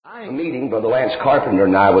A meeting, Brother Lance Carpenter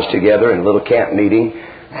and I was together in a little camp meeting,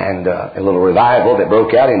 and a little revival that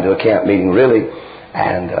broke out into a camp meeting, really.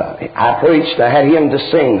 And I preached. I had him to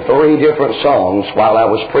sing 3 different songs while I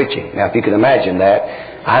was preaching. Now, if you can imagine that,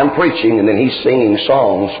 I'm preaching and then he's singing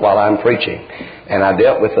songs while I'm preaching. And I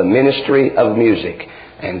dealt with the ministry of music,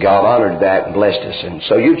 and God honored that and blessed us. And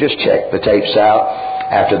so you just check the tapes out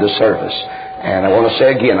after the service. And I want to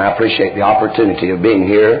say again, I appreciate the opportunity of being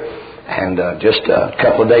here. And just a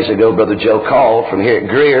couple of days ago, Brother Joe called from here at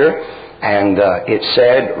Greer, and it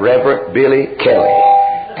said, Reverend Billy Kelly.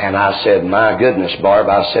 And I said, my goodness, Barb.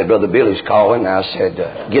 I said, Brother Billy's calling. I said,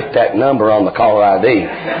 get that number on the caller ID,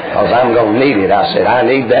 because I'm going to need it. I said, I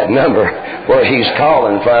need that number where he's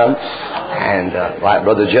calling from. And like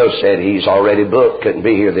Brother Joe said, he's already booked, couldn't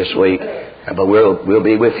be here this week. But we'll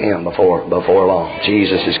be with him before long.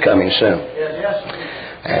 Jesus is coming soon.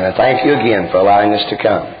 And thank you again for allowing us to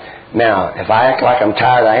come. Now, if I act like I'm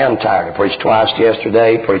tired, I am tired. I preached twice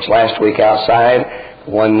yesterday, preached last week outside,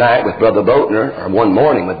 one night with Brother Boatner, or one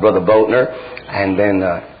morning with Brother Boatner, and then,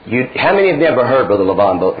 how many have never heard Brother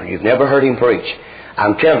LaVon Boatner? You've never heard him preach.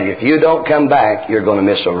 I'm telling you, if you don't come back, you're going to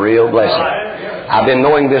miss a real blessing. I've been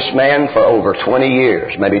knowing this man for over 20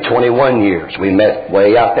 years, maybe 21 years. We met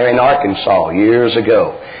way out there in Arkansas years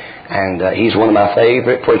ago, and he's one of my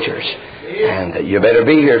favorite preachers. And you better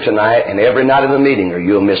be here tonight and every night of the meeting, or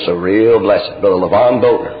you'll miss a real blessing. Brother LaVon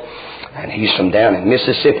Boatner, and he's from down in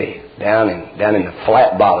Mississippi, down in the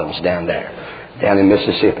flat bottoms down there, down in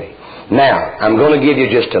Mississippi. Now, I'm going to give you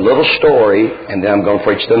just a little story, and then I'm going to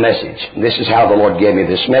preach the message. This is how the Lord gave me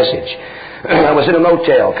this message. I was in a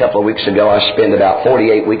motel a couple of weeks ago. I spend about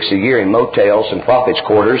 48 weeks a year in motels and prophets'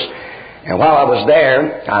 quarters. And while I was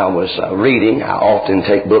there, I was reading. I often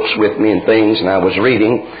take books with me and things, and I was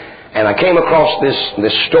reading. And I came across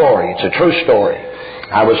this story. It's a true story.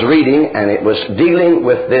 I was reading, and it was dealing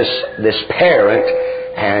with this parent,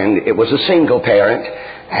 and it was a single parent,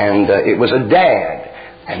 and it was a dad.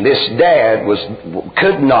 And this dad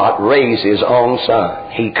could not raise his own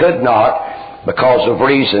son. He could not, because of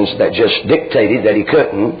reasons that just dictated that he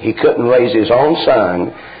couldn't raise his own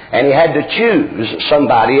son, and he had to choose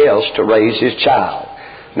somebody else to raise his child.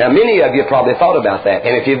 Now, many of you probably thought about that,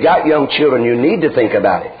 and if you've got young children, you need to think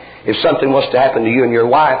about it. If something was to happen to you and your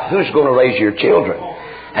wife, who's going to raise your children?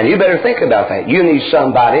 And you better think about that. You need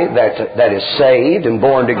somebody that is saved and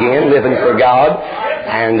born again, living for God.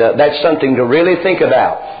 And that's something to really think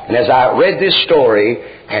about. And as I read this story,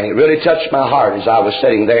 and it really touched my heart as I was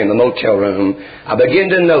sitting there in the motel room, I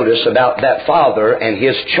began to notice about that father and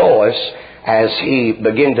his choice as he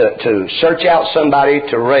began to search out somebody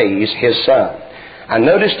to raise his son. I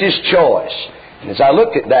noticed his choice. And as I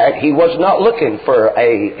looked at that, he was not looking for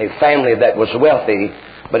a family that was wealthy,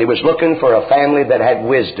 but he was looking for a family that had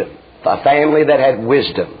wisdom. A family that had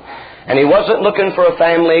wisdom. And he wasn't looking for a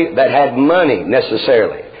family that had money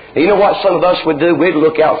necessarily. You know what some of us would do? We'd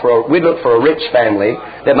look for a rich family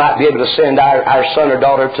that might be able to send our son or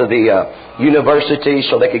daughter to the university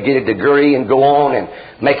so they could get a degree and go on and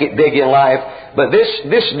make it big in life. But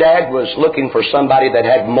this dad was looking for somebody that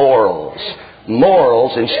had morals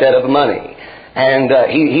instead of money. And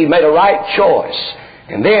he made a right choice.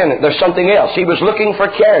 And then there's something else. He was looking for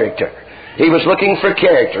character. He was looking for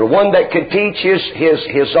character. One that could teach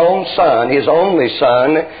his own son, his only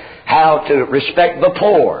son, how to respect the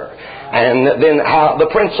poor. And then how the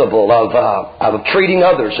principle of treating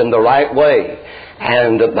others in the right way.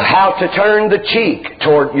 And how to turn the cheek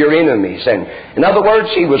toward your enemies. And in other words,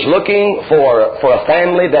 he was looking for a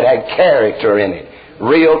family that had character in it.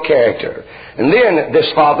 Real character. And then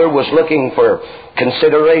this father was looking for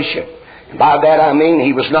consideration. By that I mean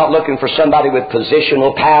he was not looking for somebody with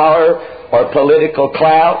positional power or political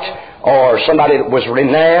clout or somebody that was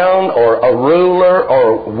renowned or a ruler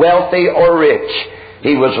or wealthy or rich.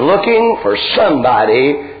 He was looking for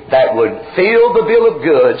somebody that would fill the bill of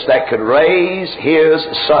goods that could raise his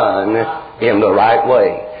son in the right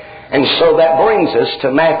way. And so that brings us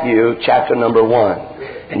to Matthew chapter number 1.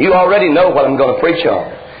 And you already know what I'm going to preach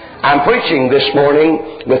on. I'm preaching this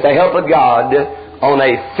morning with the help of God on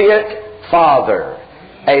a fit father.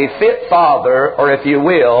 A fit father, or if you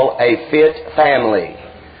will, a fit family.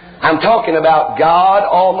 I'm talking about God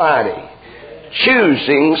Almighty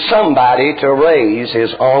choosing somebody to raise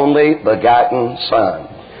His only begotten Son.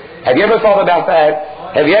 Have you ever thought about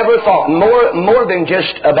that? Have you ever thought more than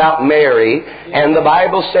just about Mary? And the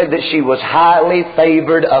Bible said that she was highly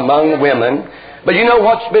favored among women. But you know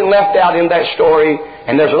what's been left out in that story?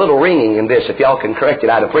 And there's a little ringing in this. If y'all can correct it,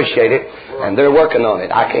 I'd appreciate it. And they're working on it.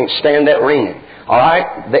 I can't stand that ringing. All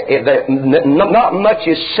right? Not much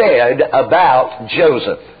is said about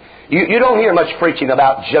Joseph. You don't hear much preaching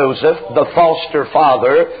about Joseph, the foster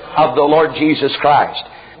father of the Lord Jesus Christ.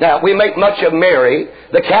 Now, we make much of Mary.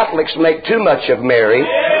 The Catholics make too much of Mary.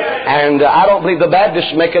 And I don't believe the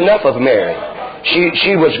Baptists make enough of Mary.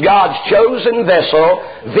 She was God's chosen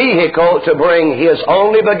vessel, vehicle to bring His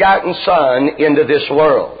only begotten Son into this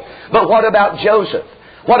world. But what about Joseph?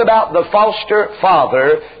 What about the foster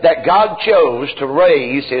father that God chose to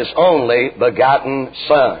raise His only begotten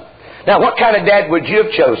Son? Now, what kind of dad would you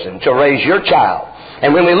have chosen to raise your child?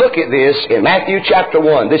 And when we look at this in Matthew chapter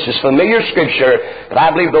 1, this is familiar Scripture, but I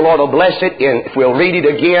believe the Lord will bless it if we'll read it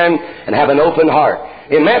again and have an open heart.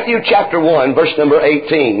 In Matthew chapter 1, verse number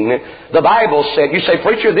 18, the Bible said, you say,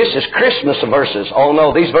 preacher, this is Christmas verses. Oh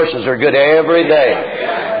no, these verses are good every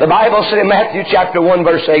day. The Bible said in Matthew chapter 1,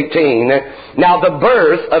 verse 18, now the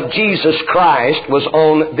birth of Jesus Christ was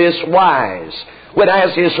on this wise, when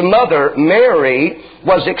as His mother Mary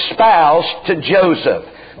was espoused to Joseph,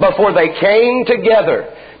 before they came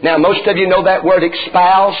together. Now, most of you know that word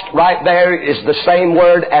espoused right there is the same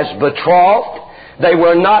word as betrothed. They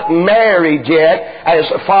were not married yet as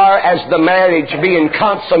far as the marriage being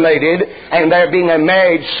consummated and there being a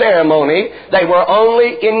marriage ceremony. They were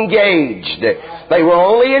only engaged. They were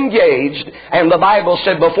only engaged, and the Bible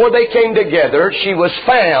said before they came together, she was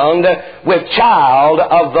found with child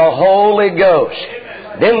of the Holy Ghost.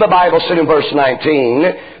 Then the Bible said in verse 19,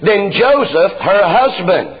 then Joseph, her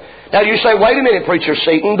husband. Now you say, wait a minute, Preacher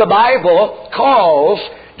Seaton, the Bible calls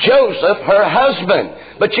Joseph her husband.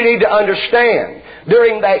 But you need to understand,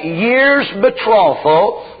 during that year's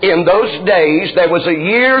betrothal, in those days, there was a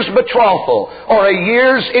year's betrothal or a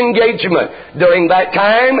year's engagement. During that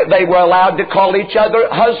time, they were allowed to call each other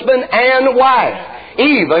husband and wife,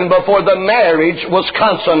 even before the marriage was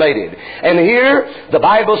consummated. And here, the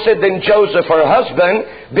Bible said, then Joseph, her husband,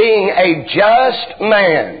 being a just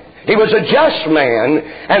man. He was a just man,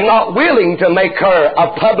 and not willing to make her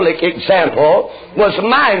a public example, was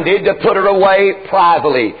minded to put her away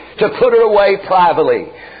privately.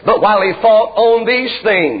 But while he thought on these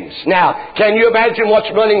things, now, can you imagine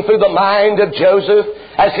what's running through the mind of Joseph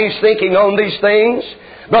as he's thinking on these things?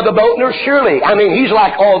 Brother Boatner, surely, he's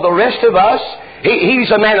like all the rest of us. He's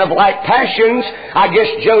a man of like passions. I guess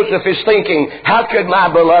Joseph is thinking, how could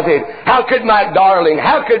my beloved, how could my darling,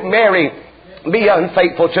 how could Mary be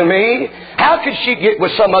unfaithful to me? How could she get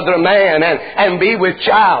with some other man and be with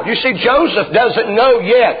child? You see, Joseph doesn't know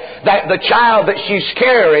yet that the child that she's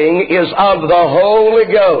carrying is of the Holy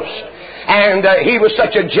Ghost. And he was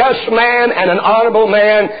such a just man and an honorable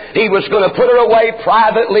man, he was going to put her away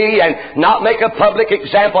privately and not make a public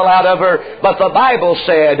example out of her. But the Bible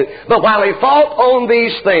said, but while he thought on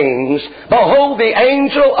these things, behold, the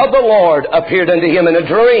angel of the Lord appeared unto him in a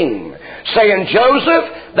dream, saying,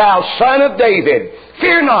 Joseph, thou son of David,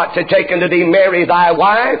 fear not to take unto thee Mary thy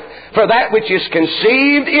wife, for that which is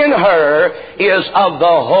conceived in her is of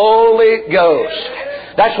the Holy Ghost.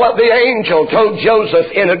 That's what the angel told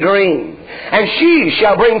Joseph in a dream. And she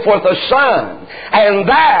shall bring forth a son, and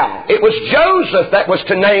thou, it was Joseph that was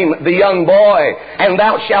to name the young boy, and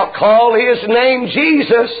thou shalt call his name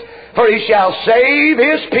Jesus, for he shall save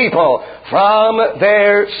his people from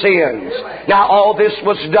their sins. Now all this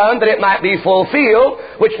was done that it might be fulfilled,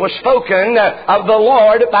 which was spoken of the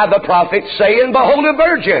Lord by the prophet, saying, behold, a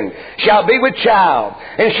virgin shall be with child,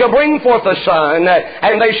 and shall bring forth a son,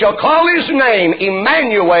 and they shall call his name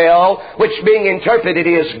Emmanuel, which being interpreted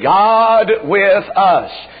is God with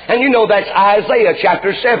us. And you know that's Isaiah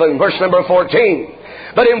chapter 7, verse number 14.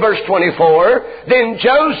 But in verse 24, then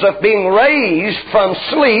Joseph, being raised from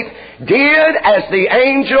sleep, did as the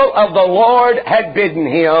angel of the Lord had bidden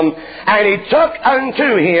him, and he took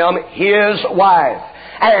unto him his wife,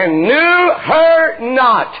 and knew her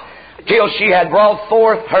not till she had brought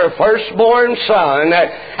forth her firstborn son,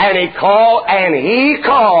 and he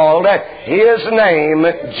called his name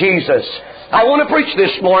Jesus. I want to preach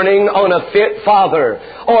this morning on a fit father,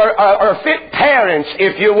 or fit parents,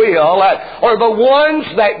 if you will, or the ones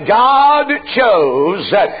that God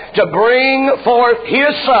chose to bring forth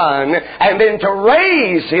His Son and then to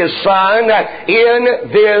raise His Son in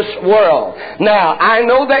this world. Now, I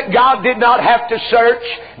know that God did not have to search.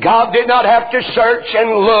 God did not have to search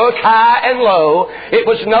and look high and low. It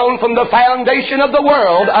was known from the foundation of the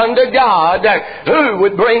world unto God who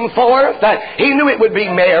would bring forth. He knew it would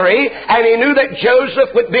be Mary, and He knew that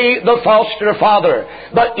Joseph would be the foster father.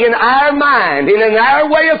 But in our mind, mind and in our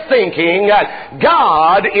way of thinking,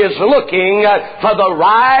 God is looking for the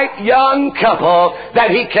right young couple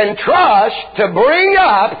that He can trust to bring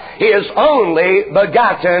up His only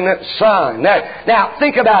begotten Son. Now,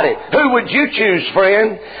 think about it. Who would you choose,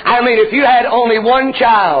 friend? I mean, if you had only one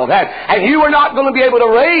child and you were not going to be able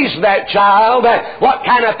to raise that child, what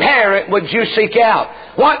kind of parent would you seek out?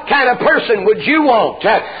 What kind of person would you want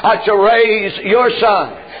to raise your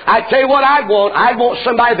son? I tell you what I'd want. I'd want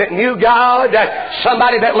somebody that knew God,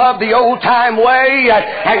 somebody that loved the old-time way,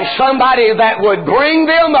 and somebody that would bring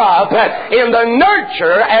them up in the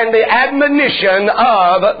nurture and the admonition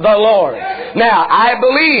of the Lord. Now, I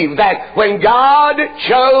believe that when God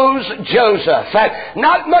chose Joseph,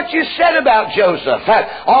 not much is said about Joseph.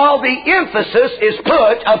 All the emphasis is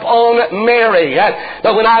put upon Mary.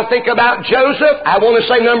 But when I think about Joseph, I want to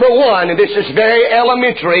say number one, and this is very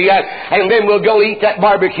elementary, and then we'll go eat that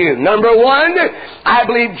barbecue. Number one, I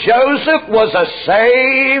believe Joseph was a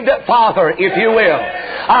saved father, if you will.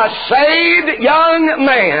 A saved young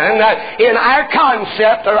man in our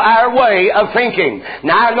concept or our way of thinking.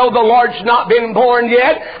 Now, I know the Lord's not been born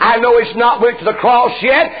yet. I know He's not went to the cross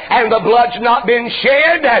yet, and the blood's not been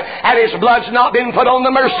shed, and His blood's not been put on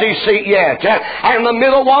the mercy seat yet, and the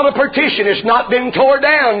middle wall of partition has not been tore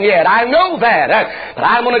down yet. I know that. But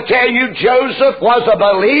I'm going to tell you, Joseph was a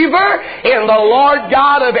believer in the Lord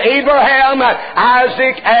God of Abraham,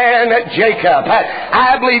 Isaac, and Jacob.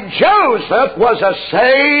 I believe Joseph was a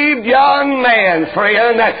saved young man,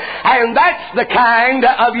 friend, and that's the kind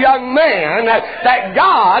of young man that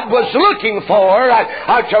God was looking for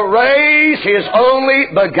to raise His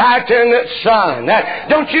only begotten Son.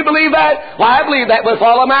 Don't you believe that? Well, I believe that with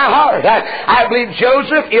all of my heart. I believe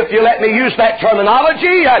Joseph, if you let me use that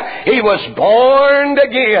terminology, he was born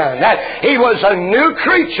again. He was a new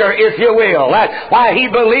creature, if you will. Why,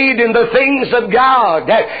 he believed in the things of God.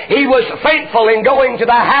 He was faithful in going to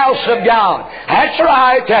the house of God. That's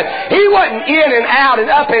right. He wasn't in and out and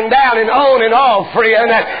up and down and on and off,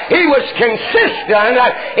 friend. He was consistent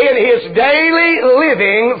in his daily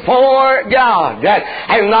living for God.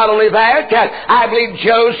 And not only that, I believe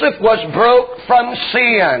Joseph was broke from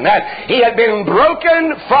sin. He had been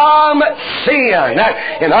broken from sin.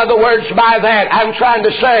 In other words, by that, I'm trying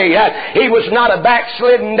to say he was not a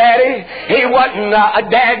backslidden daddy. He wasn't a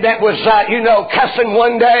dad that was, cussing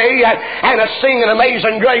one day and singing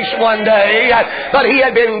Amazing Grace one day. But he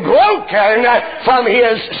had been broken from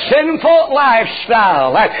his sinful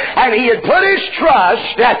lifestyle. And he had put his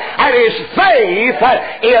trust and his faith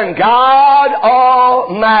in God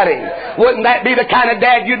Almighty. Wouldn't that be the kind of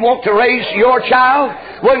dad you'd want to raise your child?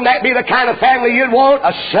 Wouldn't that be the kind of family you'd want?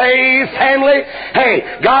 A saved family?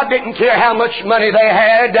 Hey, God didn't care how much money they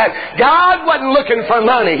had. God wasn't looking for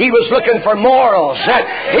money. He was looking for morals.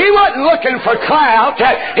 He wasn't looking for clout.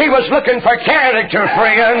 He was looking for character,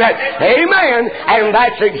 friend. Amen. And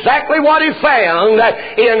that's exactly what he found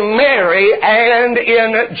in Mary and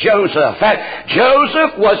in Joseph.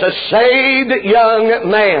 Joseph was a saved young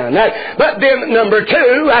man. But then, number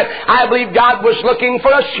two, I believe God was looking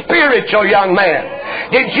for a spiritual young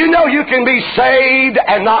man. Did you know you can be saved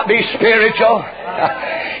and not be spiritual?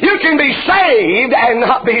 You can be saved and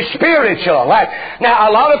not be spiritual. Now,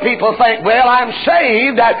 a lot of people think, well, I'm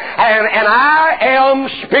saved and I am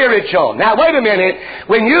spiritual. Now, wait a minute.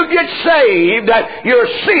 When you get saved, you're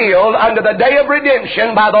sealed unto the day of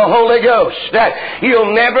redemption by the Holy Ghost.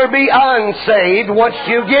 You'll never be unsaved once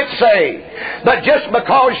you get saved. But just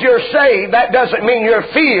because you're saved, that doesn't mean you're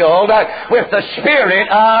filled with the Spirit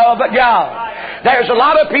of God. There's a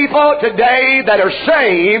lot of people today that are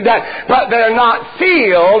saved, but they're not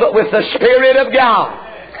filled with the Spirit of God.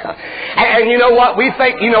 And you know what? We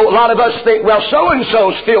think, a lot of us think, well,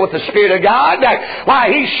 so-and-so's filled with the Spirit of God. Why,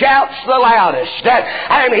 he shouts the loudest,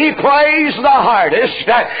 and he prays the hardest,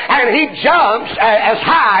 and he jumps as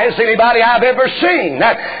high as anybody I've ever seen.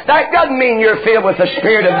 That doesn't mean you're filled with the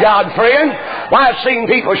Spirit of God, friend. Why, I've seen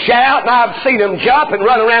people shout, and I've seen them jump and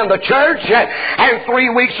run around the church, and 3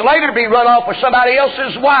 weeks later be run off with somebody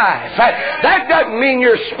else's wife. That doesn't mean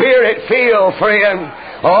you're Spirit-filled, friend.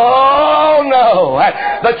 Oh, no.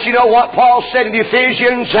 But you know what Paul said in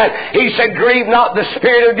Ephesians? He said, grieve not the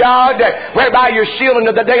Spirit of God, whereby you're sealed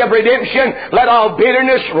unto the day of redemption. Let all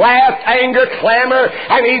bitterness, wrath, anger, clamor,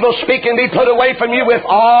 and evil speaking be put away from you with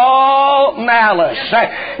all all malice.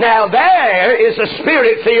 Now there is a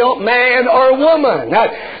Spirit-filled man or woman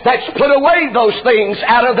that's put away those things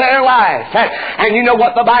out of their life. And you know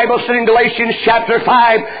what the Bible said in Galatians chapter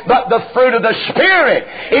 5? But the fruit of the Spirit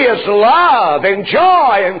is love and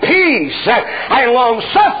joy and peace and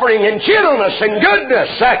long-suffering and gentleness and goodness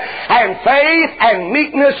and faith and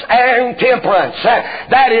meekness and temperance.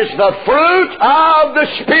 That is the fruit of the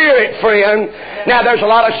Spirit, friend. Now there's a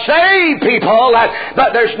lot of saved people,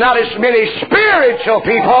 but there's not as many spiritual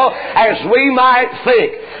people as we might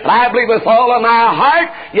think. I believe with all of my heart,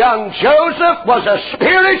 young Joseph was a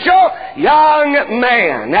spiritual young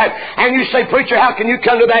man. And you say, preacher, how can you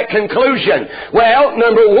come to that conclusion? Well,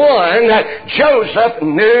 number one, Joseph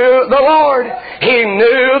knew the Lord. He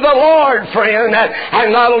knew the Lord, friend.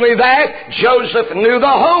 And not only that, Joseph knew the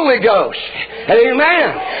Holy Ghost. Amen.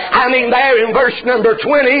 I mean, there in verse number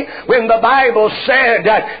 20, when the Bible said,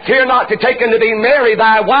 fear not to take unto thee Mary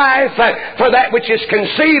thy wife, for that which is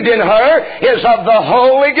conceived in her is of the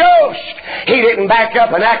Holy Ghost. He didn't back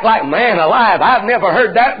up and act like, man alive, I've never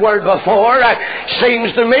heard that word before.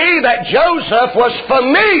 Seems to me that Joseph was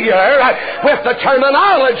familiar with the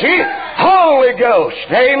terminology Holy Ghost.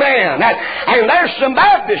 Amen. And there's some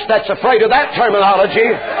Baptists that's afraid of that terminology.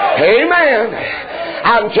 Amen.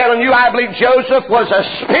 I'm telling you, I believe Joseph was a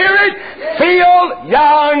Spirit-filled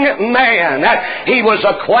young man. He was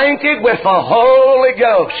acquainted with the Holy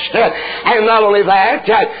Ghost. And not only that,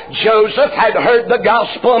 Joseph had heard the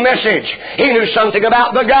gospel message. He knew something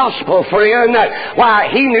about the gospel, friend. Why,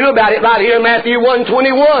 he knew about it right here in Matthew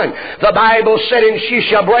 1:21. The Bible said, and she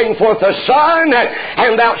shall bring forth a son,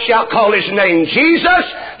 and thou shalt call his name Jesus,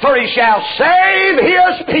 for he shall save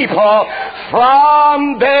his people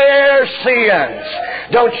from their sins.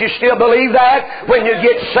 Don't you still believe that? When you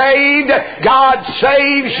get saved, God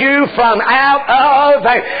saves you from out of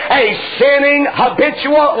a sinning,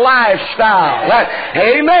 habitual lifestyle.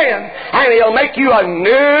 Amen. And He'll make you a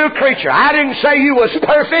new creature. I didn't say you was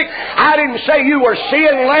perfect. I didn't say you were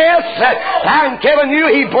sinless. I'm telling you,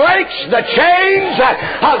 He breaks the chains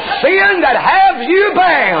of sin that have you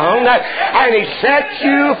bound, and He sets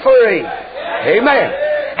you free. Amen.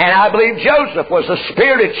 And I believe Joseph was a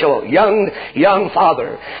spiritual young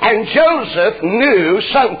father. And Joseph knew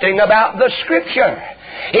something about the Scripture.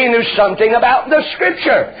 He knew something about the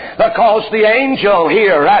Scripture because the angel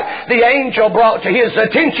here, the angel brought to his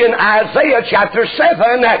attention Isaiah chapter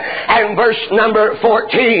 7 and verse number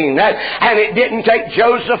 14. And it didn't take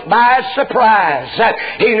Joseph by surprise.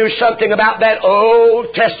 He knew something about that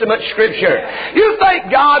Old Testament Scripture. You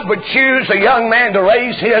think God would choose a young man to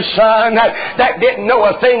raise his son that didn't know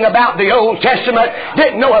a thing about the Old Testament,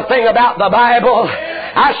 didn't know a thing about the Bible?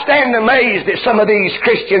 I stand amazed at some of these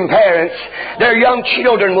Christian parents. Their young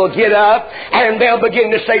children will get up and they'll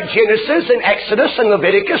begin to say Genesis and Exodus and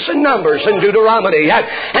Leviticus and Numbers and Deuteronomy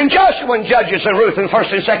and Joshua and Judges and Ruth and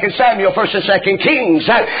 1st and 2nd Samuel, 1st and 2nd Kings.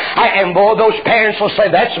 And boy, those parents will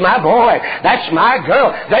say, that's my boy, that's my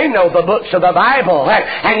girl. They know the books of the Bible.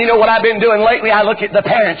 And you know what I've been doing lately? I look at the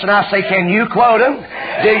parents and I say, can you quote them?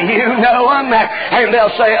 Do you know them? And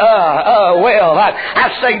they'll say, well.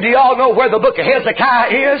 I say, do y'all know where the book of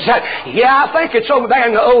Hezekiah is? Yeah, I think it's over there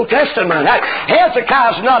in the Old Testament.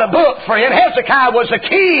 Hezekiah's not a book, friend. Hezekiah was a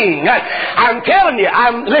king. I'm telling you,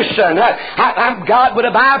 listen, God would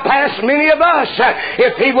have bypassed many of us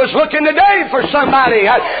if He was looking today for somebody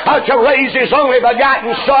to raise His only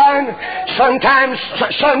begotten Son.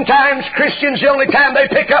 Sometimes Christians, the only time they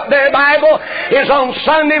pick up their Bible is on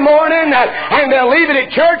Sunday morning, and they'll leave it at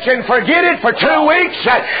church and forget it for 2 weeks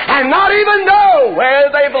and not even know where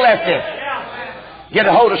they've left it. Get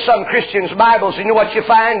a hold of some Christians' Bibles, and you know what you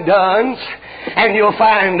find? Guns. And you'll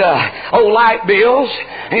find old light bills,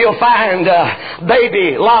 and you'll find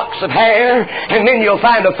baby locks of hair, and then you'll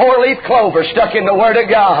find a 4-leaf clover stuck in the Word of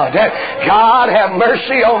God. God have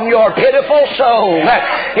mercy on your pitiful soul.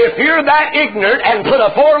 If you're that ignorant and put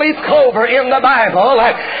a 4-leaf clover in the Bible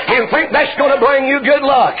and think that's going to bring you good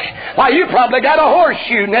luck, why, you probably got a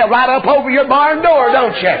horseshoe nailed right up over your barn door,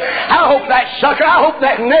 don't you? I hope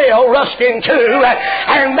that nail rust in two,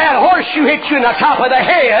 and that horseshoe hits you in the top of the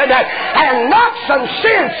head, and knock some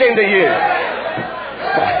sense into you.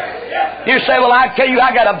 You say, well, I tell you,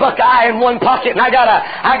 I got a buckeye in one pocket and I got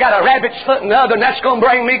a rabbit's foot in the other, and that's going to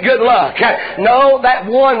bring me good luck. No, that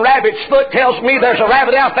one rabbit's foot tells me there's a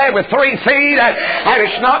rabbit out there with 3 feet, and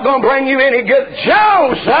it's not going to bring you any good.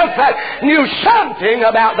 Joseph knew something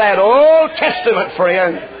about that Old Testament,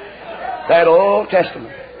 friend. That Old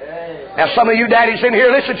Testament. Now, some of you daddies in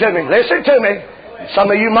here, listen to me. Listen to me.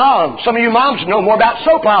 Some of you moms know more about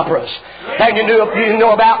soap operas than you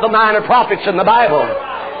know about the minor prophets in the Bible.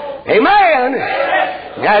 Amen.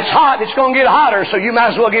 Now, it's hot. It's going to get hotter, so you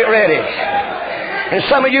might as well get ready. And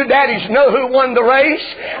some of you daddies know who won the race.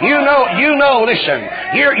 You know, listen,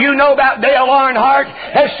 you know about Dale Earnhardt.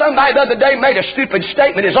 There's somebody the other day made a stupid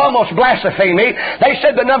statement. It's almost blasphemy. They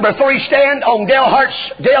said the number 3 stand on Dale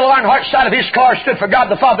Earnhardt's side of his car stood for God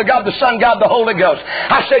the Father, God the Son, God the Holy Ghost.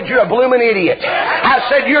 I said, you're a blooming idiot. I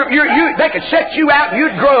said, they could set you out and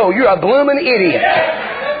you'd grow. You're a blooming idiot.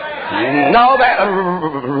 And all that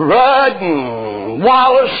Rudd and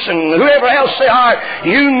Wallace and whoever else they are,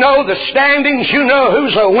 you know the standings, you know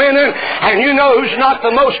who's a winner, and you know who's knocked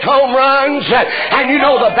the most home runs, and you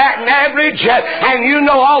know the batting average, and you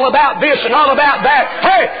know all about this and all about that.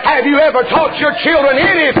 Hey, have you ever taught your children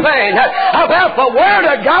anything about the Word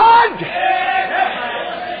of God?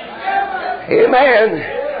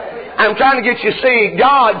 Amen. I'm trying to get you to see,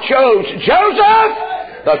 God chose Joseph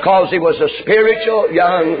because he was a spiritual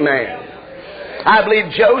young man. I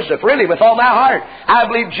believe Joseph, really with all my heart, I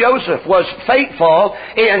believe Joseph was faithful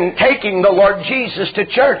in taking the Lord Jesus to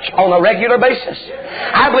church on a regular basis.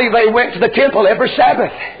 I believe they went to the temple every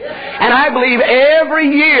Sabbath. And I believe every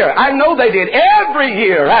year, I know they did, every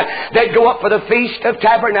year, they'd go up for the Feast of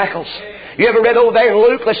Tabernacles. You ever read over there in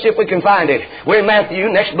Luke? Let's see if we can find it. We're in Matthew,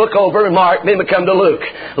 next book over, in Mark, then we come to Luke.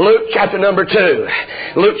 Luke chapter number 2.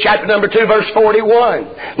 Luke chapter number 2, verse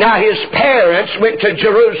 41. Now his parents went to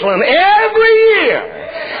Jerusalem every year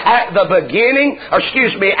at the beginning,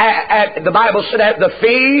 the Bible said at the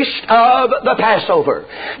feast of the Passover.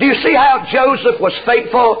 Do you see how Joseph was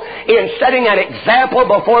faithful in setting an example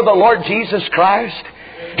before the Lord Jesus Christ?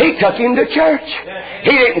 He took him to church.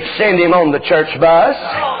 He didn't send him on the church bus.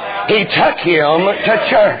 He took him to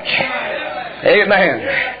church. Amen.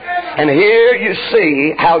 And here you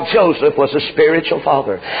see how Joseph was a spiritual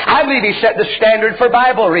father. I believe he set the standard for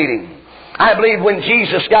Bible reading. I believe when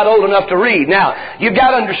Jesus got old enough to read. Now, you've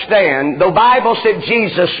got to understand, the Bible said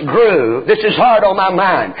Jesus grew. This is hard on my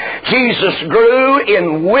mind. Jesus grew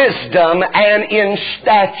in wisdom and in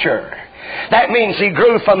stature. That means he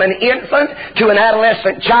grew from an infant to an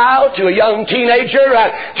adolescent child to a young teenager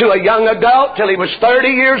to a young adult till he was 30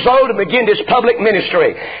 years old and began his public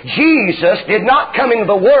ministry. Jesus did not come into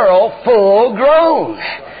the world full grown.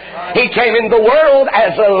 He came into the world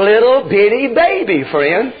as a little bitty baby,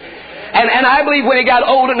 friend. And I believe when he got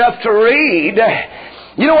old enough to read,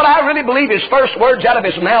 you know what I really believe his first words out of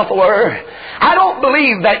his mouth were? I don't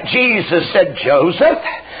believe that Jesus said Joseph.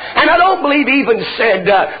 And I don't believe he even said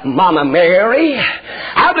Mama Mary.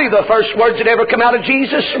 I believe the first words that ever come out of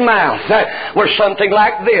Jesus' mouth were something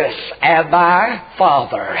like this. Abba,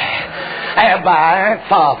 Father. Abba,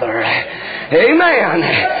 Father. Amen.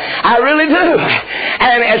 I really do.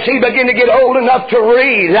 And as he began to get old enough to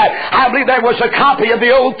read, I believe there was a copy of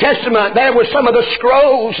the Old Testament. There were some of the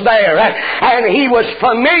scrolls there. And he was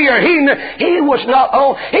familiar. He not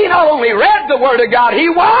only read the Word of God, he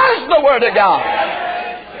was the Word of God.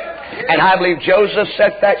 And I believe Joseph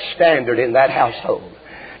set that standard in that household.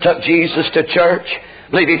 Took Jesus to church. I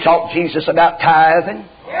believe he taught Jesus about tithing.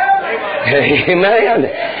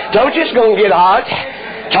 Amen. Don't just go and get hot.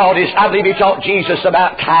 I believe he taught Jesus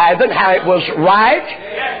about tithing, how it was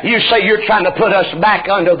right. You say you're trying to put us back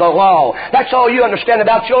under the law. That's all you understand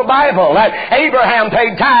about your Bible. Abraham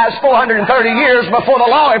paid tithes 430 years before the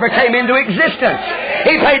law ever came into existence.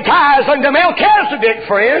 He paid tithes unto Melchizedek,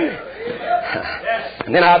 friend.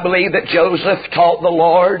 And then I believe that Joseph taught the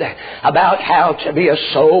Lord about how to be a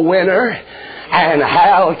soul winner and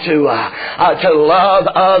how to love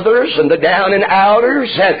others and the down and outers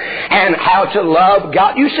and how to love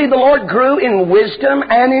God. You see, the Lord grew in wisdom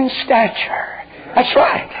and in stature. That's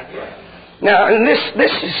right. Now, and this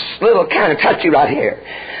is a little kind of touchy right here.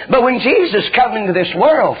 But when Jesus came into this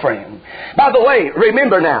world, friend, by the way,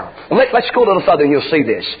 remember now, let's go a little further and you'll see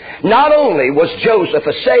this. Not only was Joseph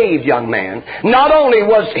a saved young man, not only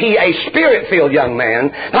was he a Spirit-filled young man,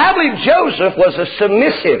 but I believe Joseph was a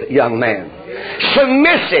submissive young man.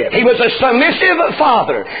 Submissive. He was a submissive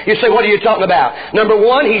father. You say, what are you talking about? Number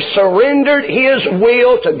one, he surrendered his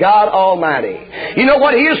will to God Almighty. You know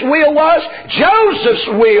what his will was?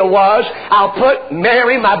 Joseph's will was, I'll put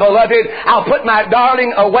Mary, my beloved, I'll put my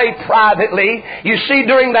darling away privately. You see,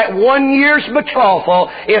 during that 1 year's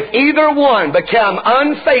betrothal, if either one become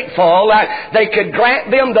unfaithful, they could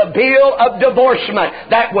grant them the bill of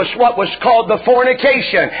divorcement. That was what was called the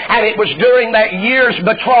fornication. And it was during that year's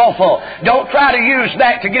betrothal. Don't try to use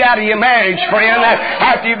that to get out of your marriage, friend.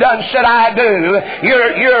 After you've done said I do,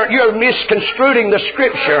 you're misconstruing the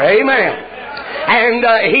Scripture. Amen. And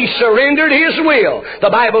he surrendered his will. The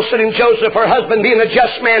Bible said in Joseph, her husband being a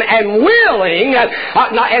just man and willing,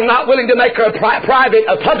 not willing to make her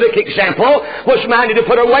a public example, was minded to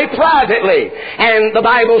put her away privately. And the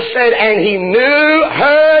Bible said, and he knew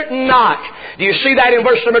her not. Do you see that in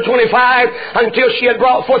verse number 25? Until she had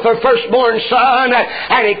brought forth her firstborn son,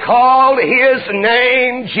 and he called his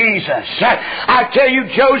name Jesus. I tell you,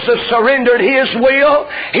 Joseph surrendered his will.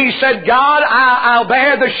 He said, God, I'll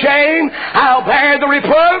bear the shame. I'll bear the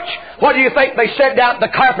reproach. What do you think they said down at the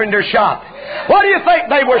carpenter shop? What do you think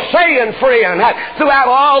they were saying, friend, throughout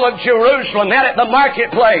all of Jerusalem, out at the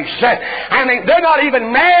marketplace? I mean, they're not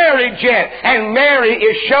even married yet, and Mary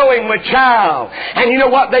is showing with child. And you know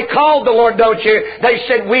what they called the Lord, don't you? They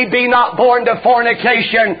said, we be not born to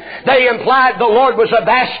fornication. They implied the Lord was a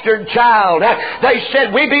bastard child. They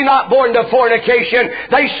said, we be not born to fornication.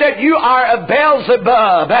 They said, you are a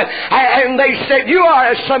Beelzebub. And they said, you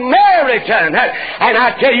are a Samaritan. And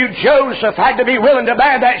I tell you, Joseph had to be willing to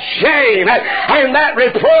bear that shame and that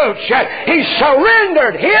reproach. He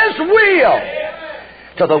surrendered his will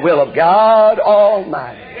to the will of God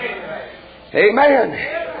Almighty.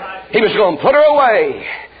 Amen. He was going to put her away.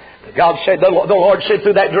 God said, the Lord said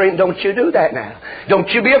through that dream, don't you do that now. Don't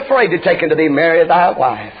you be afraid to take unto thee Mary thy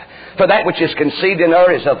wife. For that which is conceived in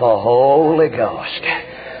her is of the Holy Ghost.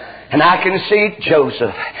 And I can see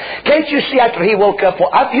Joseph. Can't you see after he woke up?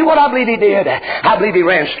 You know what I believe he did? I believe he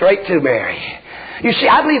ran straight to Mary. You see,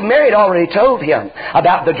 I believe Mary had already told him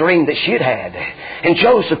about the dream that she'd had. And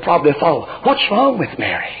Joseph probably thought, what's wrong with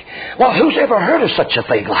Mary? Well, who's ever heard of such a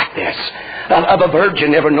thing like this? Of a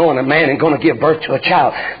virgin never knowing a man and going to give birth to a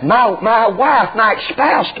child. My wife, my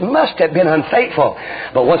spouse, must have been unfaithful.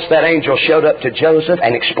 But once that angel showed up to Joseph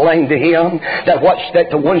and explained to him that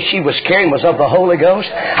the one she was carrying was of the Holy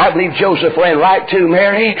Ghost, I believe Joseph ran right to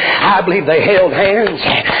Mary. I believe they held hands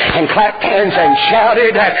and clapped hands and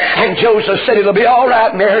shouted. And Joseph said, it'll be all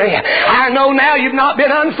right, Mary. I know now you've not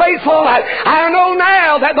been unfaithful. I know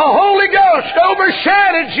now that the Holy Ghost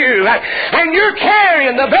overshadowed you. And you're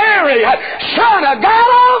carrying the very Son of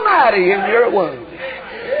God Almighty in your womb.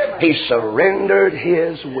 He surrendered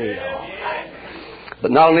his will. But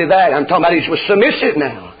not only that, I'm talking about he was submissive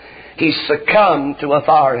now. He succumbed to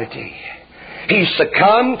authority. He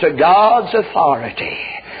succumbed to God's authority.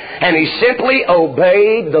 And he simply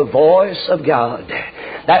obeyed the voice of God.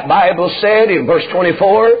 That Bible said in verse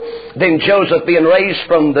 24, then Joseph being raised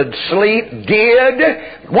from the sleep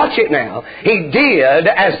did, watch it now, he did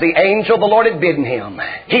as the angel of the Lord had bidden him.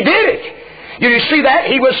 He did it. You see that?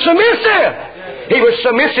 He was submissive. He was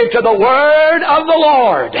submissive to the word of the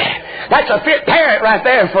Lord. That's a fit parent right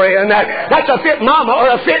there, friend. That's a fit mama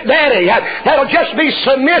or a fit daddy. That'll just be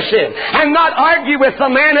submissive and not argue with the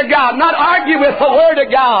man of God, not argue with the word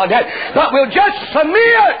of God, but will just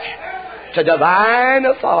submit to divine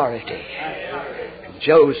authority.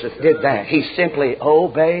 Joseph did that. He simply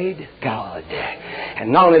obeyed God.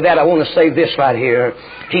 And not only that, I want to say this right here.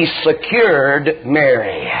 He secured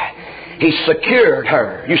Mary. He secured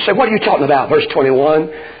her. You say, what are you talking about? Verse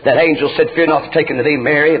 21, that angel said, fear not to take unto thee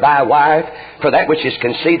Mary, thy wife, for that which is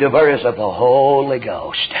conceived of her is of the Holy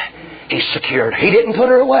Ghost. He secured her. He didn't put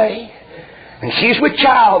her away. And she's with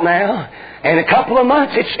child now. And in a couple of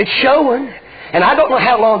months, it's showing. And I don't know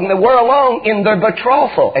how long they were along in their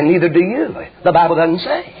betrothal, and neither do you. The Bible doesn't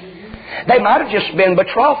say. They might have just been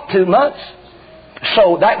betrothed 2 months.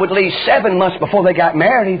 So that would leave 7 months before they got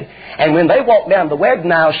married. And when they walked down the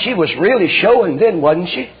wedding aisle, she was really showing then, wasn't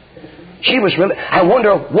she? She was really... I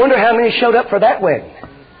wonder how many showed up for that wedding.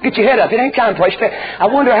 Get your head up. It ain't time to waste it. I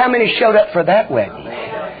wonder how many showed up for that wedding.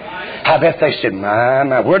 I bet they said,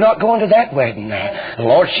 my, we're not going to that wedding now.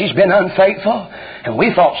 Lord, she's been unfaithful. And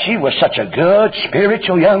we thought she was such a good,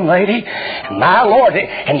 spiritual young lady. And my Lord,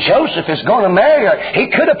 and Joseph is going to marry her. He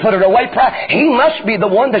could have put her away. He must be the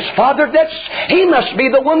one that's fathered he must be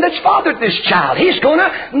the one that's fathered this child. He's going to...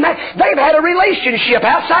 They've had a relationship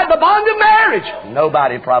outside the bond of marriage.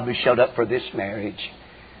 Nobody probably showed up for this marriage.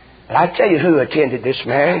 But I tell you who attended this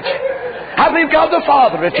marriage. I believe God the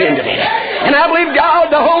Father attended it. And I believe God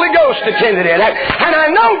the Holy Ghost attended it. And I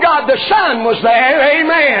know God the Son was there.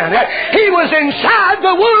 Amen. He was inside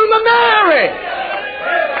the womb of Mary.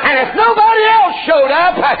 And if nobody else showed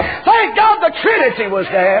up, thank God the Trinity was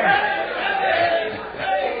there.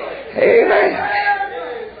 Amen.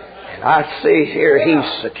 And I see here he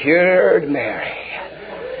secured Mary.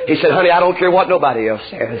 He said, honey, I don't care what nobody else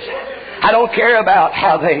says. I don't care about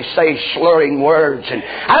how they say slurring words. And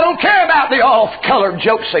I don't care about the off-colored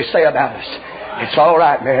jokes they say about us. It's all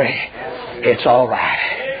right, Mary. It's all right.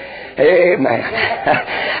 Amen.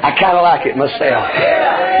 I kind of like it myself.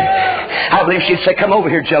 I believe she'd say, come over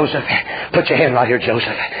here, Joseph. Put your hand right here,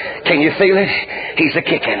 Joseph. Can you feel it? He's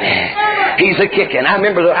a-kicking. He's a-kicking. I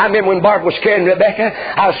remember when Barbara was carrying Rebecca,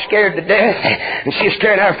 I was scared to death. And she was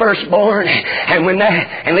carrying our firstborn. And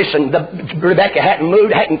listen, Rebecca hadn't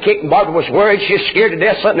moved, hadn't kicked, and Barbara was worried. She was scared to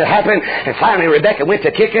death something had happened. And finally Rebecca went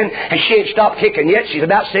to kicking, and she ain't stopped kicking yet. She's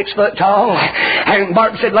about 6 foot tall. And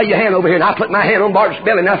Barbara said, lay your hand over here. And I put my hand on Barbara's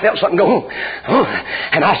belly, and I felt something go,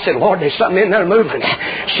 and I said, Lord, there's something in there moving.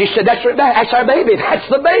 She said, that's our baby. That's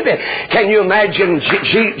the baby. Can you imagine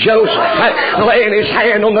Joseph laying his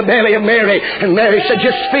hand on the belly of Mary? And Mary said,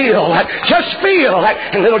 just feel.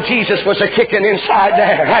 And little Jesus was a-kicking inside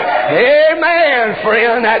there. Amen,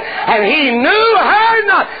 friend. And he knew her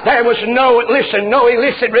not. There was no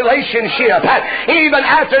illicit relationship. Even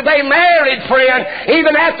after they married, friend,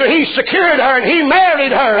 even after he secured her and he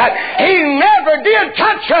married her, he never did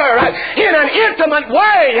touch her in an intimate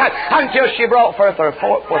way until she brought forth her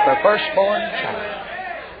firstborn child.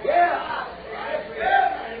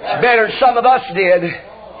 It's better than some of us did.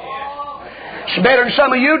 It's better than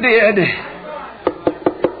some of you did.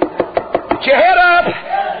 Put your head up.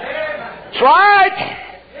 That's right.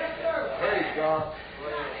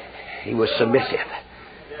 He was submissive.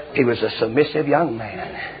 He was a submissive young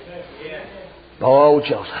man. Oh,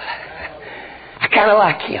 Joseph. I kind of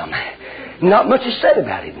like him. Not much is said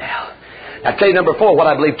about him now. I tell you, number 4, what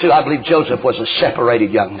I believe too. I believe Joseph was a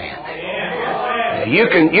separated young man. You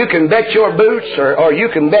can bet your boots, or you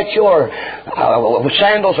can bet your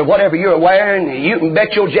sandals, or whatever you're wearing. You can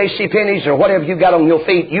bet your J.C. Penney's or whatever you got on your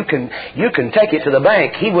feet. You can take it to the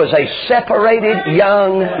bank. He was a separated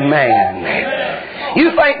young man.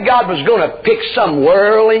 You think God was going to pick some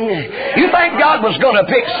whirling? You think God was going to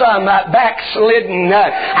pick some backslidden,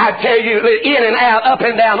 I tell you, in and out, up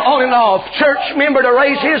and down, on and off, church member to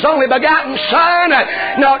raise his only begotten son?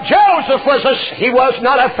 No, Joseph he was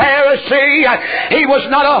not a Pharisee. He was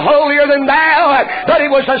not a holier than thou, but he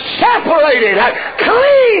was a separated,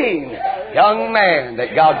 clean young man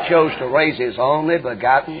that God chose to raise his only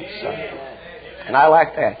begotten son. And I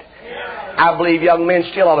like that. I believe young men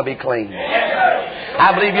still ought to be clean.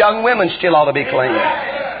 I believe young women still ought to be clean.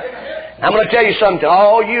 I'm going to tell you something.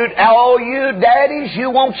 All you daddies, you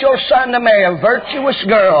want your son to marry a virtuous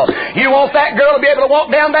girl. You want that girl to be able to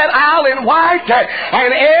walk down that aisle in white.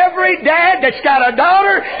 And every dad that's got a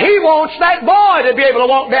daughter, he wants that boy to be able to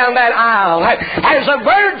walk down that aisle as a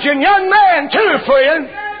virgin young man too, friend.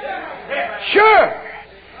 Sure.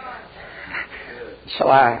 So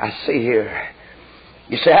I see here.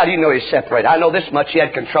 You say, how do you know he's separated? I know this much. He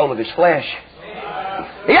had control of his flesh.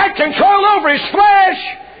 He had control over his flesh.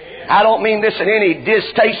 I don't mean this in any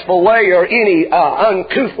distasteful way or any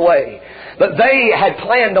uncouth way. But they had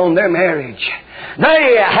planned on their marriage.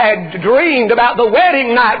 They had dreamed about the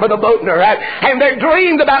wedding night with the Boatner. And they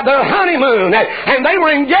dreamed about their honeymoon. And they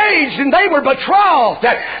were engaged and they were betrothed.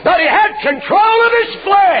 But he had control of his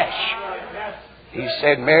flesh. He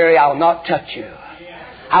said, Mary, I'll not touch you.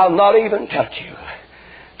 I'll not even touch you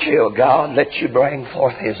till God let you bring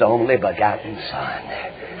forth His only begotten Son.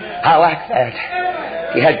 I like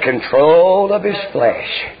that. He had control of his flesh.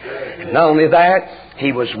 And not only that,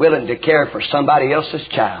 he was willing to care for somebody else's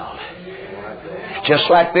child. Just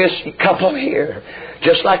like this couple here.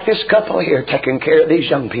 Just like this couple here taking care of these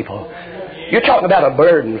young people. You're talking about a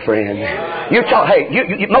burden, friend.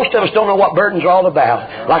 Most of us don't know what burdens are all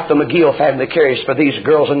about. Like the McGill family carries for these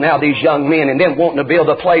girls and now these young men, and then wanting to build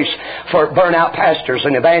a place for burnout pastors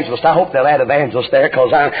and evangelists. I hope they'll add evangelists there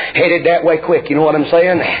because I'm headed that way quick. You know what I'm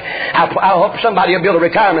saying? I hope somebody will build a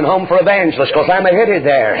retirement home for evangelists because I'm headed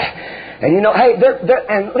there. And you know, hey,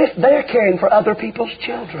 they're caring for other people's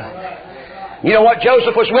children. You know what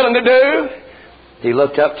Joseph was willing to do? He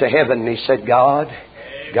looked up to heaven and he said, God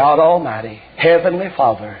Almighty, Heavenly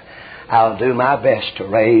Father, I'll do my best to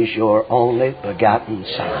raise your only begotten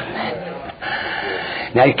Son.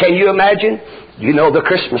 Now, can you imagine? You know the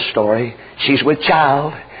Christmas story. She's with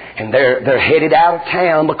child, and they're headed out of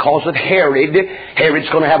town because of Herod. Herod's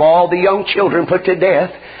going to have all the young children put to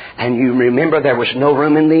death. And you remember there was no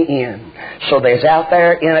room in the inn. So there's out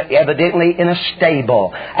there evidently in a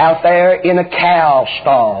stable, out there in a cow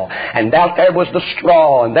stall, and out there was the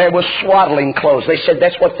straw, and there was swaddling clothes. They said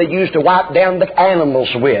that's what they used to wipe down the animals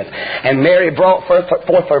with. And Mary brought forth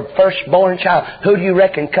her firstborn child. Who do you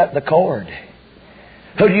reckon cut the cord?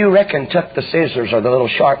 Who do you reckon took the scissors or the little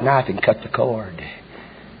sharp knife and cut the cord?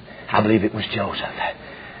 I believe it was Joseph.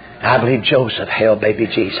 I believe Joseph held baby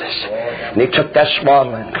Jesus. And he took that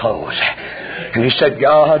swaddling clothes. And he said,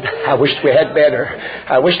 God, I wished we had better.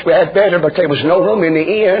 I wished we had better, but there was no room in the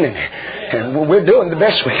inn. And we're doing the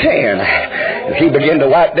best we can. And he began to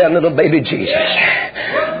wipe down little baby Jesus.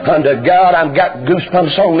 Unto God, I've got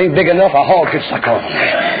goosebumps on me big enough a hog could suck on.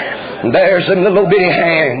 And there's them little bitty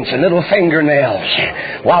hands and little fingernails.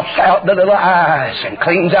 Wipes out the little eyes and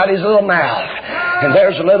cleans out his little mouth. And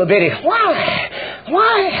there's a little bitty, why?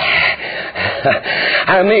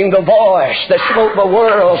 I mean the voice that spoke the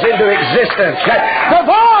worlds into existence. The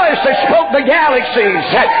voice that spoke the galaxies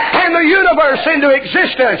and the universe into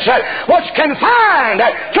existence was confined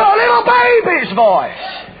to a little baby's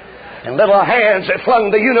voice. And little hands that flung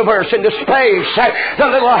the universe into space. The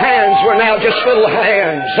little hands were now just little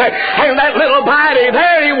hands. And that little body,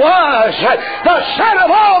 there he was, the Son of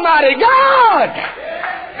Almighty God.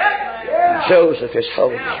 Joseph is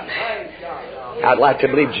holding him. I'd like to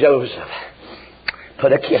believe Joseph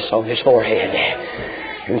put a kiss on his forehead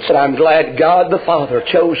and said, I'm glad God the Father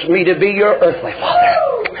chose me to be your earthly father.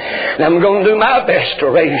 And I'm going to do my best to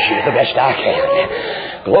raise you the best I can.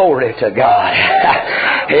 Glory to God.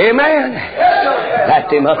 Amen.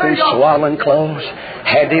 Wrapped him up in swaddling clothes.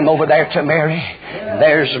 Had him over there to Mary.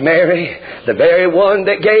 There's Mary, the very one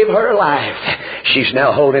that gave her life. She's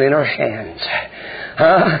now holding in her hands.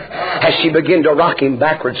 As she began to rock him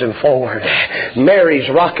backwards and forward. Mary's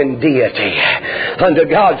rocking deity. Unto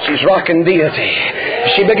God she's rocking deity.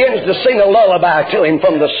 She begins to sing a lullaby to him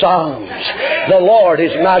from the Psalms. The Lord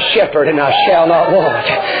is my shepherd and I shall not want.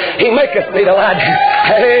 He maketh me to lie down.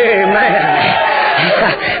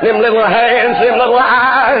 Amen. Them little hands, them little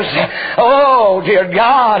eyes. Oh, dear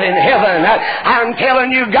God in heaven. I'm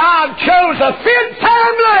telling you, God chose a fit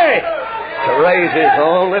family to raise His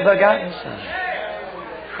only begotten Son.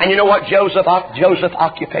 And you know what Joseph's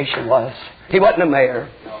occupation was? He wasn't a mayor.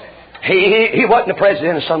 He wasn't a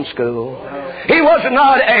president of some school. He was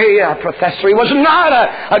not a professor. He was not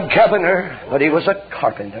a governor. But he was a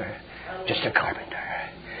carpenter. Just a carpenter.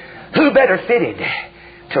 Who better fitted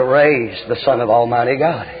to raise the Son of Almighty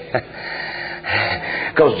God?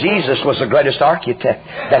 Because Jesus was the greatest architect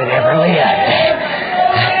that had ever lived.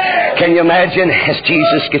 Can you imagine as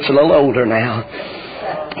Jesus gets a little older now?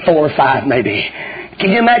 4 or 5 maybe. Can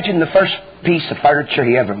you imagine the first piece of furniture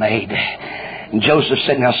he ever made? And Joseph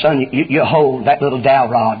said, now son, you hold that little dowel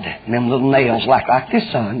rod and them little nails like this,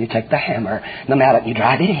 son. You take the hammer and the mallet and you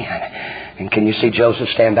drive it in. And can you see Joseph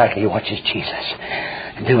stand back and he watches Jesus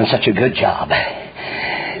doing such a good job?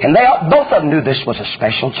 And both of them knew this was a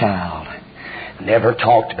special child. Never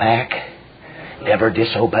talked back. Never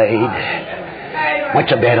disobeyed. Went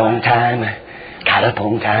to bed on time. Got up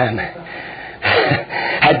on time.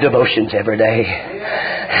 Had devotions every day.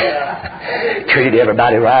 Treated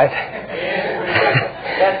everybody right.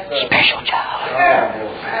 Special child.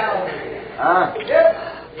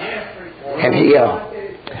 And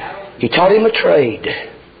he taught him a trade.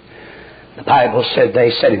 The Bible said,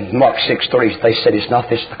 they said in Mark 6:3, they said, is not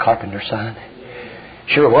this the carpenter's son?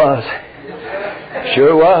 Sure was.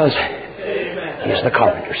 Sure was. He's the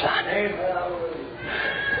carpenter's son.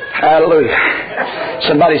 Hallelujah.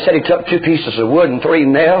 Somebody said he took 2 pieces of wood and 3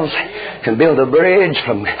 nails and built a bridge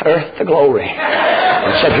from earth to glory.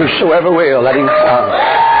 And said, whosoever will, let him come.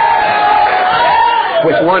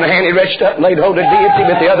 With one hand he reached up and laid hold of deity.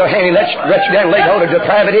 With the other hand he reached down and laid hold of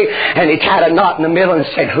depravity. And he tied a knot in the middle and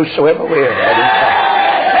said, whosoever will, let him come.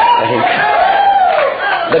 Let him come.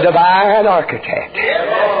 The divine architect.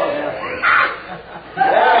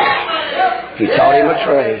 He taught him a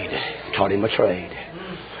trade. Taught him a trade.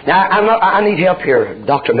 Now, I need help here.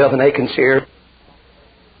 Dr. Melvin Akins here.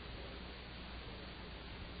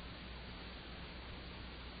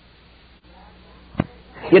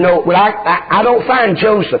 You know, when I don't find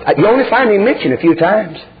Joseph. You only find him mentioned a few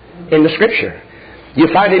times in the Scripture. You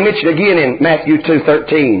find him mentioned again in Matthew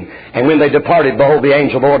 2:13. And when they departed, behold, the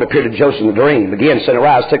angel of the Lord appeared to Joseph in the dream. Again said,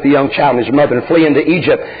 arise, take the young child and his mother, and flee into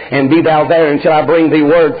Egypt, and be thou there until I bring thee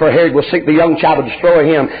word, for Herod will seek the young child to destroy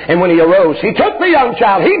him. And when he arose, he took the young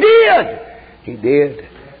child. He did. He did.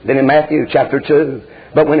 Then in Matthew chapter 2,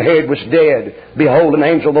 but when Herod was dead, behold, an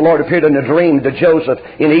angel of the Lord appeared in a dream to Joseph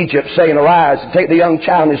in Egypt, saying, arise, and take the young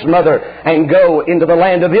child and his mother, and go into the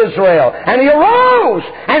land of Israel. And he arose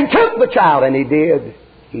and took the child. And he did.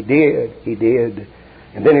 He did. He did.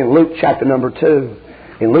 And then in Luke chapter number 2,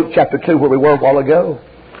 in Luke chapter 2 where we were a while ago,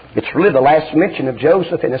 it's really the last mention of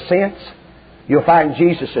Joseph in a sense. You'll find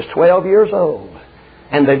Jesus is 12 years old.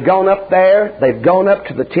 And they've gone up there. They've gone up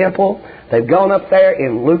to the temple. They've gone up there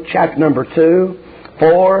in Luke chapter number 2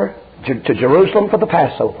 to Jerusalem for the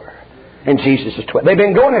Passover. And Jesus is 12. They've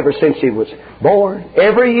been going ever since he was born.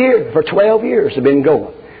 Every year for 12 years they've been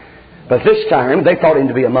going. But this time they thought him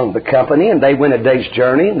to be among the company, and they went a day's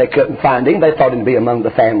journey and they couldn't find him. They thought him to be among the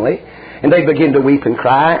family. And they began to weep and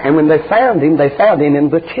cry. And when they found him in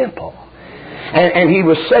the temple. And he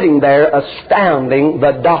was sitting there astounding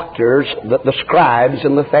the doctors, the scribes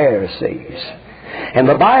and the Pharisees. And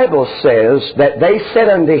the Bible says that they said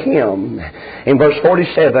unto him, in verse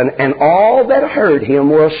 47, and all that heard him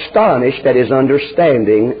were astonished at his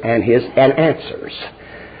understanding and his answers.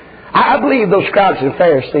 I believe those scribes and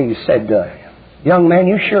Pharisees said, young man,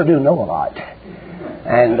 you sure do know a lot.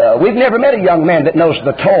 And we've never met a young man that knows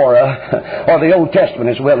the Torah or the Old Testament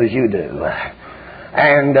as well as you do.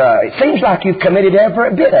 And it seems like you've committed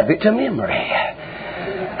every bit of it to memory.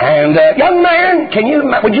 And young man,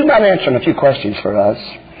 would you mind answering a few questions for us?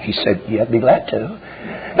 He said, yeah, I'd be glad to.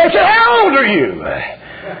 They said, how old are you?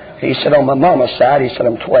 He said, on my mama's side, he said,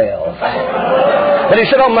 I'm 12. But he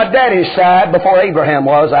said, on my daddy's side, before Abraham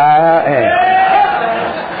was, I am.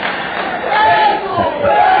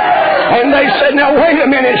 And they said, now wait a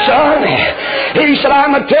minute, son. He said,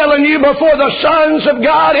 I'm telling you, before the sons of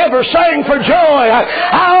God ever sang for joy,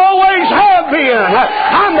 I always have been.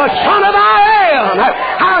 I'm the son of I am.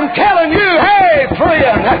 I'm telling you, hey,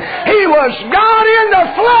 friend, he was God in the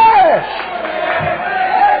flesh.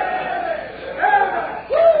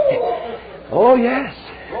 Oh, yes.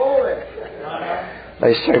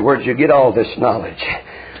 They said, where'd you get all this knowledge?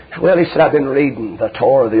 Well, he said, I've been reading the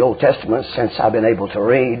Torah, the Old Testament, since I've been able to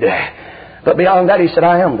read. But beyond that, he said,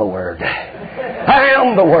 I am the Word. I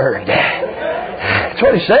am the Word. That's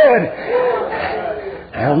what he said.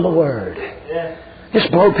 I am the Word. Just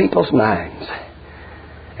blow people's minds.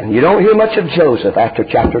 And you don't hear much of Joseph after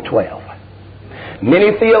chapter 12.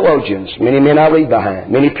 Many theologians, many men I read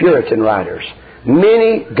behind, many Puritan writers,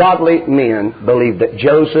 many godly men believe that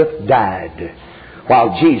Joseph died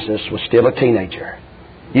while Jesus was still a teenager.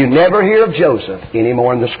 You never hear of Joseph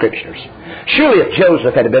anymore in the Scriptures. Surely if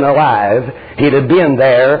Joseph had been alive, he'd have been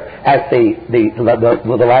there at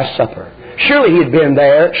the Last Supper. Surely he'd been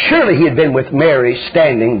there. Surely he had been with Mary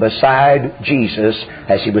standing beside Jesus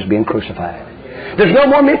as he was being crucified. There's no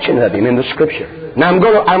more mention of him in the Scripture. Now I'm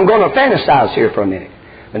going to fantasize here for a minute.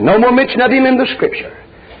 But no more mention of him in the Scripture.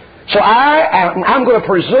 So I'm going to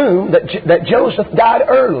presume that Joseph died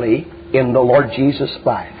early in the Lord Jesus'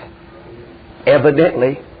 life.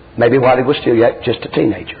 Evidently, maybe while he was still yet just a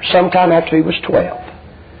teenager. Sometime after he was 12,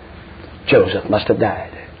 Joseph must have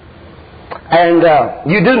died. And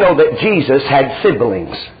you do know that Jesus had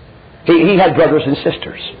siblings. He had brothers and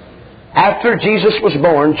sisters. After Jesus was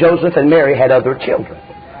born, Joseph and Mary had other children.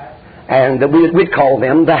 And we'd call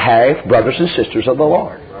them the half brothers and sisters of the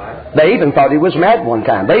Lord. They even thought he was mad one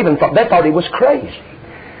time. They thought he was crazy.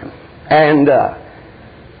 And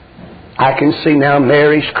I can see now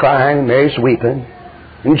Mary's crying, Mary's weeping.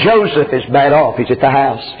 And Joseph is bad off. He's at the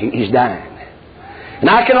house. He's dying. And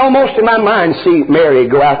I can almost in my mind see Mary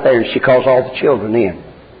go out there and she calls all the children in.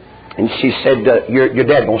 And she said, your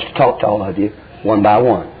dad wants to talk to all of you one by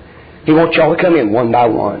one. He wants y'all to come in one by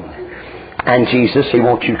one. And Jesus, he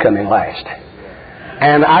wants you to come in last.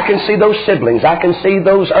 And I can see those siblings. I can see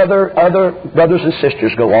those other brothers and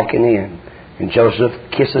sisters go walking in. And Joseph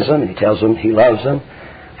kisses them and he tells them he loves them.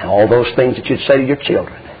 And all those things that you'd say to your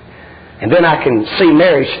children. And then I can see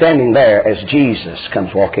Mary standing there as Jesus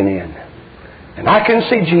comes walking in. And I can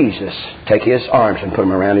see Jesus take his arms and put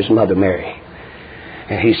them around his mother Mary.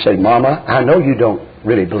 And he said, Mama, I know you don't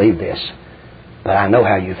really believe this, but I know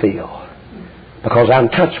how you feel. Because I'm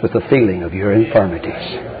touched with the feeling of your infirmities.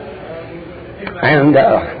 And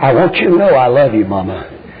I want you to know I love you, Mama.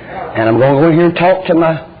 And I'm going to go here and talk to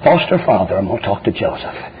my foster father. I'm going to talk to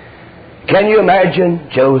Joseph. Can you imagine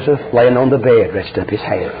Joseph laying on the bed, rested up his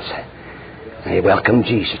hands? And he welcomed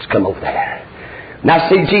Jesus to come over there. Now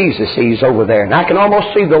see Jesus, he's over there. And I can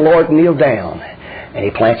almost see the Lord kneel down. And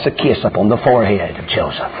he plants a kiss up on the forehead of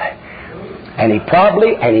Joseph. And he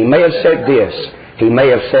may have said this. He may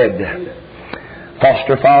have said,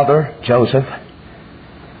 Foster father, Joseph,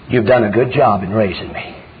 you've done a good job in raising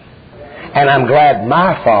me. And I'm glad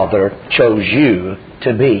my father chose you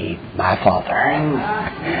to be my father.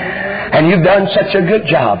 And you've done such a good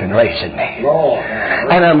job in raising me.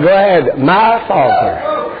 And I'm glad my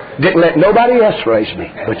father didn't let nobody else raise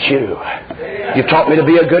me but you. You've taught me to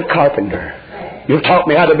be a good carpenter. You've taught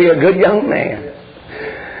me how to be a good young man.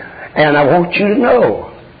 And I want you to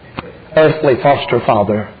know, earthly foster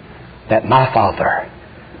father, that my father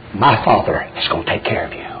is going to take care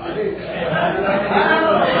of you.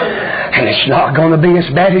 And it's not going to be as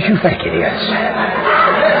bad as you think it is.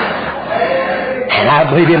 And I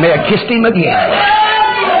believe he may have kissed him again.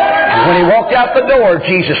 And when he walked out the door,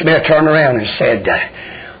 Jesus may have turned around and said,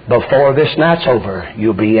 before this night's over,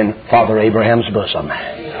 you'll be in Father Abraham's bosom.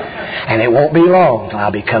 And it won't be long till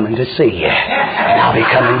I'll be coming to see you. And I'll be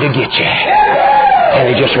coming to get you.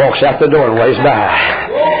 And he just walks out the door and waves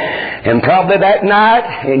by. And probably that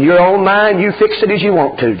night, in your own mind, you fix it as you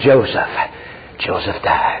want to. Joseph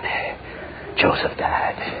died. Joseph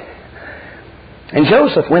died. And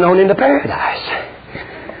Joseph went on into paradise.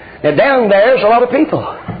 Now down there's a lot of people.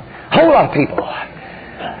 A whole lot of people.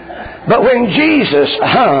 But when Jesus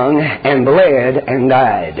hung and bled and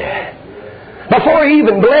died, before he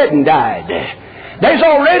even bled and died, there's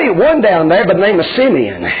already one down there by the name of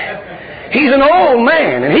Simeon. He's an old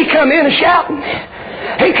man, and he come in shouting.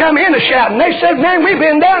 He come in shouting. They said, man, we've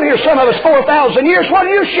been down here, some of us, 4,000 years. What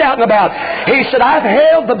are you shouting about? He said, I've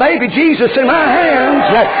held the baby Jesus in my hands.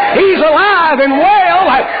 He's alive and well.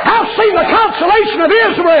 I've seen the consolation of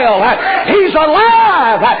Israel. He's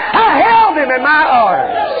alive. I held him in my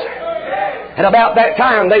arms. And about that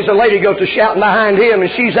time, there's a lady goes to shouting behind him,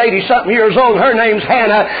 and she's 80-something years old. Her name's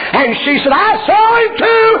Hannah. And she said, I saw him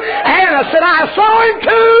too. Hannah said, I saw him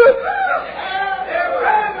too.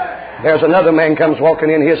 There's another man comes walking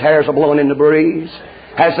in. His hair's a-blowing in the breeze.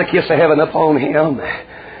 Has the kiss of heaven upon him.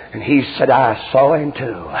 And he said, I saw him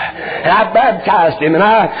too. And I baptized him, and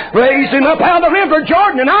I raised him up out of the river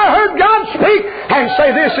Jordan, and I heard God speak and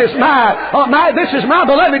say, this is my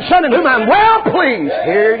beloved Son in whom I'm well pleased.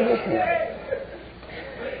 Here it is.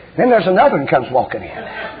 Then there's another one comes walking in.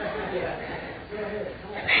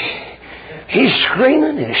 He's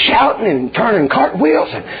screaming and shouting and turning cartwheels.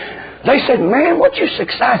 And they said, man, what you so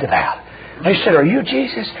excited about? They said, are you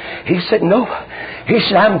Jesus? He said, no. He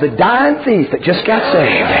said, I'm the dying thief that just got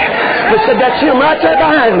saved. They said, that's him right there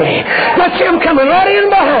behind me. That's him coming right in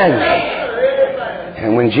behind me.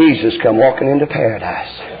 And when Jesus come walking into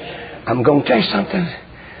paradise, I'm going to tell you something.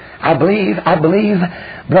 I believe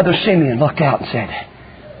Brother Simeon looked out and said,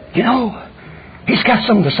 you know, he's got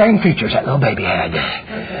some of the same features that little baby had.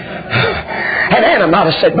 And Anna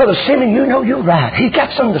might have said, Brother Simeon, you know, you're right. He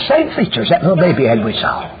got some of the same features that little baby had we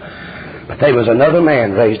saw. But there was another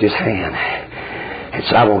man raised his hand and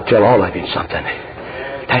said, I won't tell all of you something.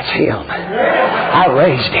 That's him. I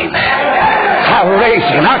raised him.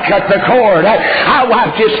 I cut the cord. I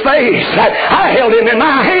wiped his face. I held him in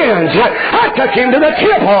my hands. I took him to the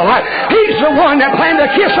temple. He's the one that planned to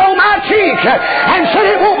kiss on my cheek and said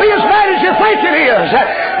it won't be as bad as you think it is.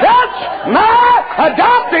 That's my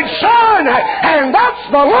adopted son, and that's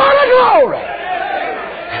the Lord of glory.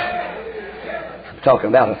 I'm talking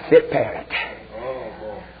about a fit parent.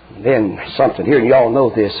 Then something here, and you all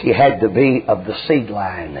know this, he had to be of the seed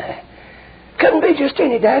line. Couldn't be just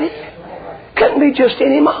any daddy. Couldn't be just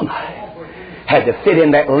any mama. Had to fit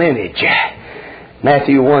in that lineage.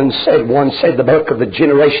 Matthew 1 said the book of the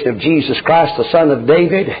generation of Jesus Christ, the son of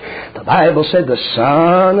David. The Bible said the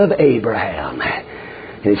son of Abraham.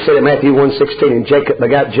 And it said in Matthew 1:16, and Jacob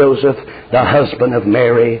begot Joseph, the husband of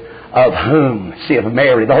Mary, of whom, of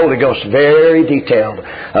Mary, the Holy Ghost, very detailed,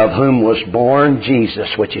 of whom was born Jesus,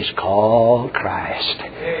 which is called Christ.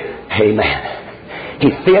 Amen.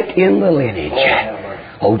 He fit in the lineage.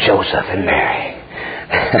 Old Joseph and Mary.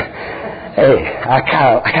 Hey, I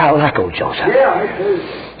kind of like old Joseph.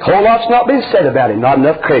 A whole lot's not been said about him. Not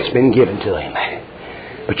enough credit's been given to him.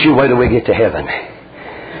 But you wait till we get to heaven.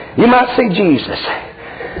 You might see Jesus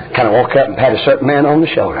kind of walk up and pat a certain man on the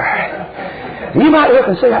shoulder. And you might look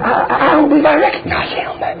and say, I don't believe I recognize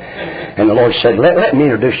him. And the Lord said, let me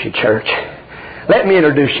introduce you, church. Let me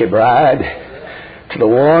introduce you, bride, to the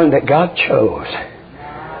one that God chose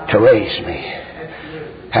to raise me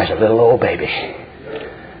as a little old baby,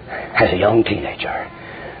 as a young teenager.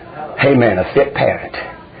 Amen, a fit parent.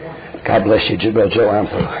 God bless you, Brother Joe. I'm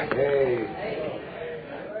through.